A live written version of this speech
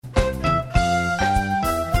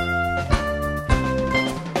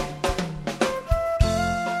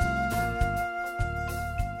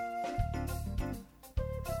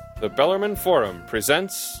The Bellarmine Forum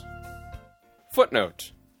presents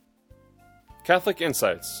Footnote: Catholic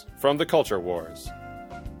Insights from the Culture Wars.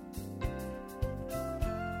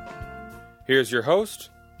 Here's your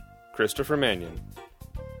host, Christopher Mannion.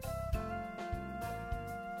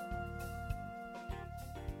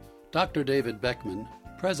 Dr. David Beckman,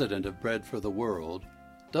 president of Bread for the World,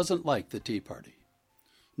 doesn't like the Tea Party.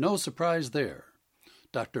 No surprise there.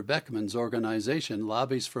 Dr. Beckman's organization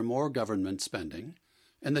lobbies for more government spending,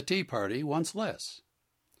 and the Tea Party wants less.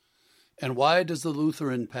 And why does the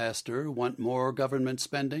Lutheran pastor want more government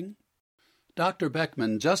spending? Dr.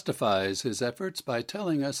 Beckman justifies his efforts by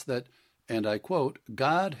telling us that, and I quote,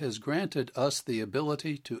 God has granted us the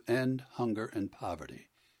ability to end hunger and poverty.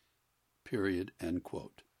 Period, end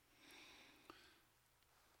quote.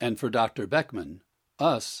 And for Dr. Beckman,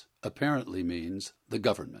 us apparently means the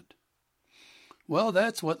government. Well,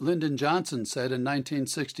 that's what Lyndon Johnson said in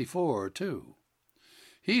 1964, too.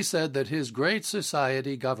 He said that his Great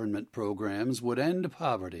Society government programs would end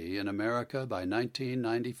poverty in America by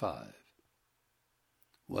 1995.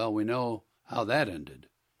 Well, we know how that ended.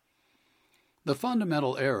 The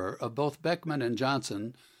fundamental error of both Beckman and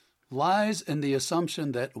Johnson lies in the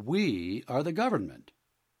assumption that we are the government.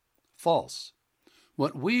 False.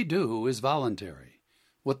 What we do is voluntary.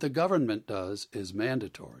 What the government does is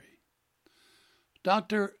mandatory.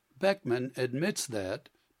 Dr. Beckman admits that,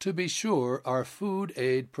 to be sure, our food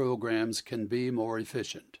aid programs can be more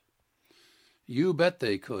efficient. You bet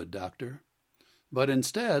they could, Doctor. But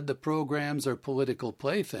instead, the programs are political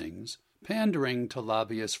playthings, pandering to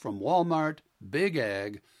lobbyists from Walmart, Big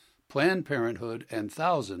Ag, Planned Parenthood, and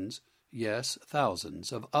thousands, yes,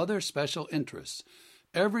 thousands, of other special interests,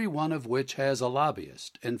 every one of which has a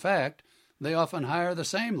lobbyist. In fact, they often hire the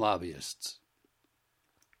same lobbyists.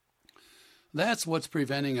 That's what's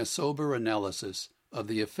preventing a sober analysis of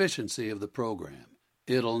the efficiency of the program.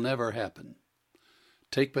 It'll never happen.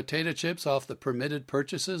 Take potato chips off the permitted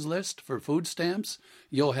purchases list for food stamps,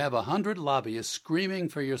 you'll have 100 lobbyists screaming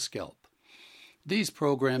for your scalp. These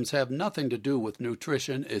programs have nothing to do with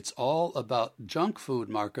nutrition. It's all about junk food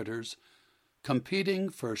marketers competing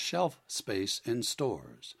for shelf space in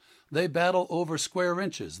stores. They battle over square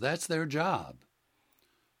inches. That's their job.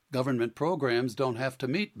 Government programs don't have to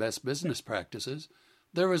meet best business practices.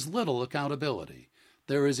 There is little accountability.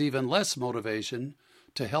 There is even less motivation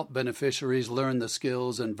to help beneficiaries learn the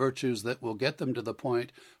skills and virtues that will get them to the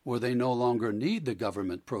point where they no longer need the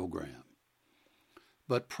government program.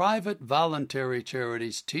 But private voluntary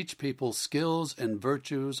charities teach people skills and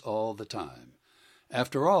virtues all the time.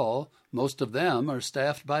 After all, most of them are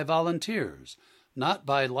staffed by volunteers, not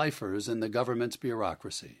by lifers in the government's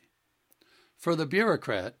bureaucracy. For the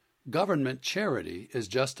bureaucrat, government charity is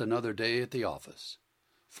just another day at the office.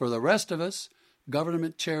 For the rest of us,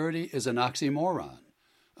 government charity is an oxymoron,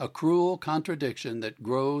 a cruel contradiction that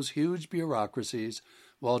grows huge bureaucracies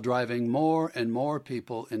while driving more and more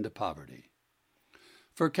people into poverty.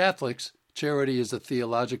 For Catholics, charity is a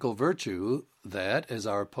theological virtue that, as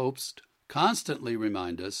our popes constantly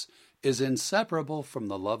remind us, is inseparable from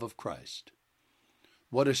the love of Christ.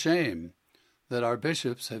 What a shame that our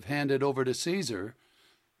bishops have handed over to Caesar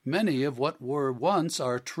many of what were once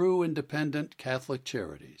our true independent Catholic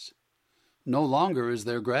charities. No longer is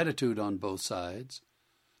there gratitude on both sides,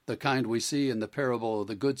 the kind we see in the parable of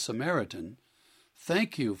the Good Samaritan.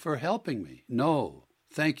 Thank you for helping me. No,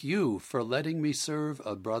 thank you for letting me serve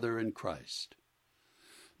a brother in Christ.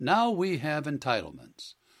 Now we have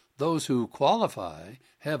entitlements. Those who qualify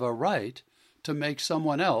have a right to make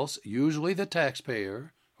someone else, usually the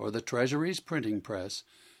taxpayer or the Treasury's printing press,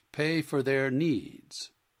 pay for their needs.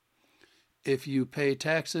 If you pay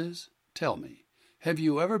taxes, tell me, have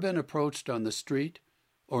you ever been approached on the street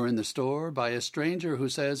or in the store by a stranger who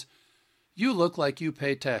says, "You look like you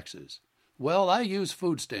pay taxes. Well, I use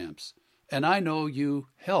food stamps, and I know you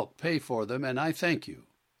help pay for them, and I thank you."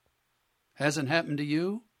 Hasn't happened to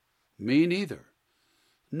you? Me neither.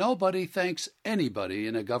 Nobody thanks anybody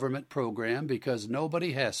in a government program because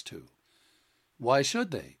nobody has to. Why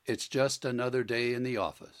should they? It's just another day in the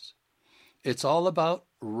office. It's all about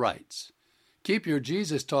rights. Keep your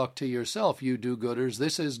Jesus talk to yourself, you do-gooders.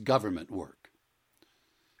 This is government work.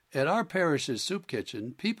 At our parish's soup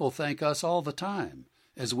kitchen, people thank us all the time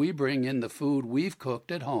as we bring in the food we've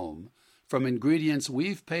cooked at home from ingredients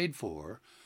we've paid for